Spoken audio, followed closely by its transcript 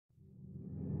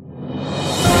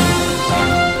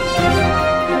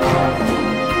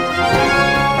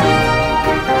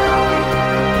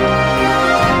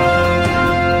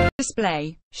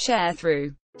display.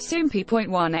 Sharethrough.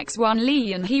 Soompi.1x1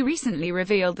 Lee Yeon Hee recently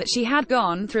revealed that she had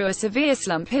gone through a severe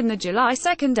slump in the July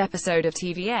 2nd episode of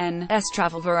TVN's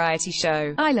travel variety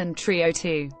show, Island Trio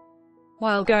 2.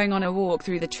 While going on a walk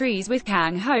through the trees with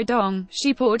Kang Ho-dong,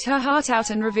 she poured her heart out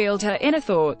and revealed her inner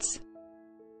thoughts.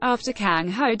 After Kang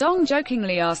Ho-dong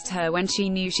jokingly asked her when she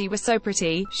knew she was so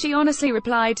pretty, she honestly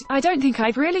replied, "I don't think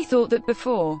I've really thought that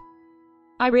before.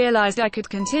 I realized I could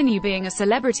continue being a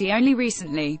celebrity only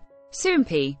recently."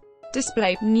 Soompi.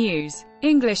 Display. News.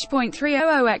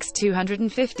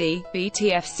 English.300x250,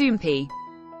 BTF Soompi.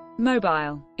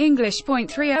 Mobile.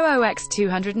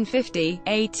 English.300x250,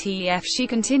 ATF. She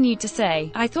continued to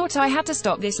say, "I thought I had to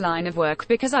stop this line of work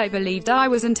because I believed I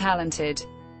wasn't talented.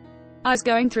 I was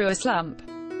going through a slump.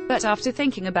 But after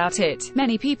thinking about it,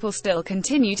 many people still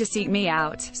continue to seek me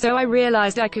out, so I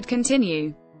realized I could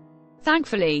continue."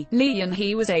 Thankfully, Lee Yeon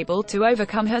Hee was able to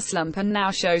overcome her slump and now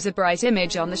shows a bright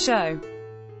image on the show.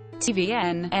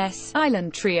 TVN's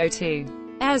Island Trio 2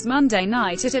 airs Monday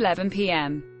night at 11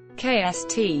 p.m.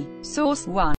 KST. Source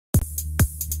 1.